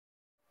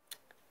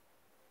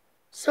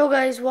So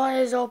guys, what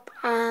is up?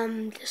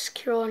 This is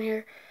Kieran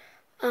here.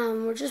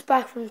 We're just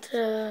back from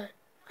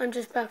I'm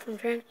just back from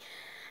training.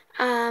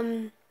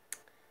 Um,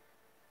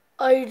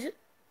 I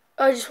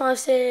I just want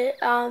to say,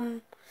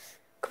 come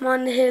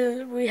on the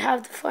hill. We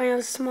have the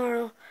finals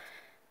tomorrow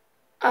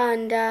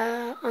and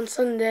on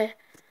Sunday.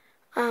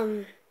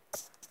 Um,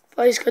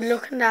 boys, good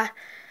luck in that,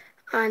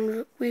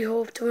 and we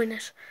hope to win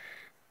it.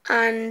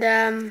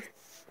 And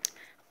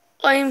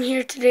I'm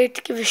here today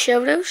to give a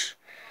shout out.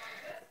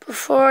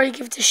 Before I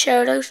give the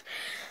shout out,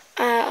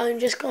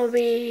 I'm just going to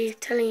be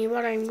telling you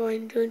what I'm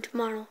going to do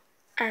tomorrow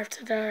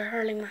after the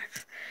hurling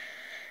match.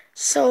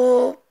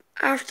 So,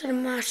 after the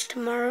match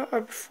tomorrow,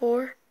 or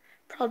before,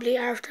 probably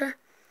after,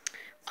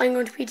 I'm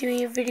going to be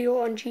doing a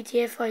video on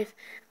GTA 5.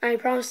 And I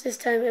promise this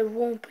time it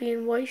won't be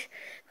in white,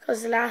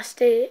 because the last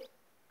day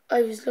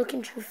I was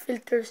looking through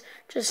filters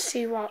just to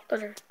see what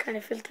other kind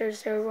of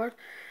filters there were.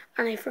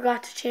 And I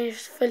forgot to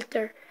change the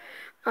filter.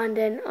 And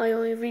then I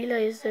only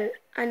realised it.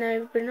 And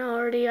I've been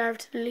already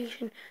after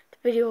deleting the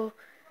video.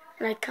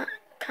 And I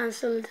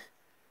cancelled.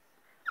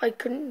 I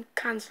couldn't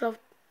cancel up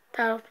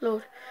that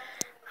upload,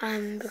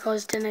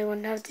 because then I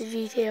wouldn't have the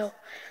GTA.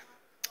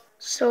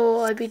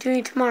 So I'll be doing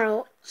it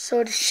tomorrow.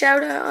 So the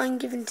shout out I'm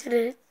giving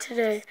today,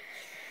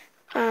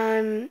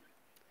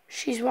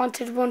 she's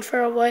wanted one for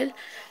a while,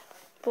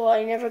 but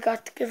I never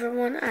got to give her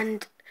one.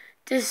 And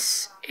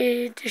this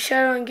the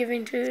shout out I'm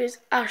giving to is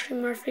Ashley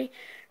Murphy.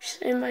 She's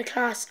in my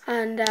class,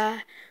 and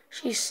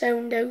she's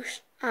sound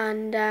out,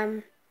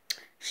 and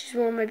she's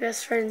one of my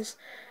best friends.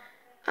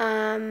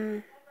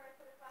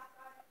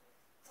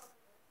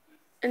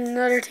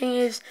 Another thing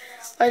is,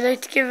 I'd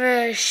like to give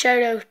a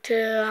shout out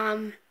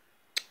to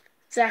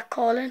Zach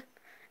Collin.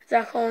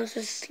 Zach Collin's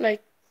just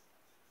like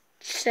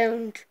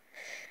sound.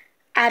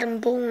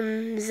 Adam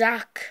Bone,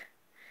 Zach,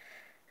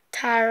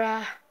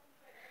 Tara,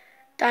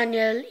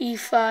 Daniel,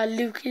 Aoife,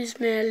 Luke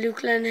Ismail,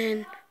 Luke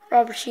Lenihan,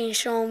 Robert Sheen,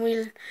 Sean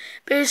Whelan.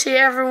 Basically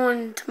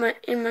everyone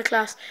in my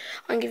class,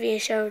 I'm giving a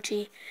shout out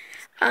to.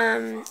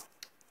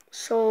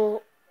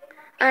 So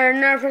and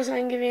another person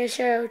I'm giving a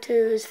shout out to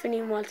is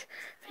Finian Walsh.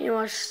 Finian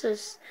Walsh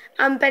says,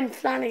 and Ben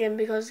Flanagan,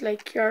 because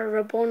like your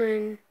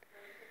Rabona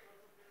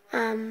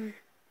and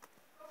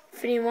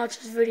Finian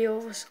Walsh's video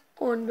was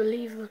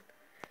unbelievable.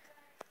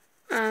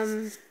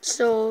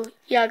 So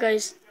yeah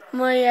guys,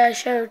 my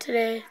shout out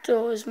today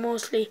though is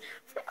mostly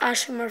for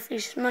Ashley Murphy.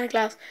 She's in my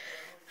class,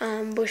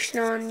 but she's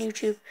not on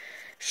YouTube.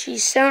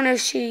 She's sound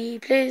as she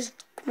plays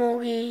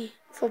camogie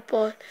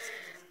football,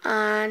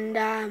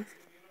 and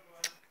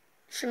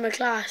she's in my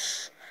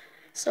class.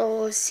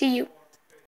 So see you.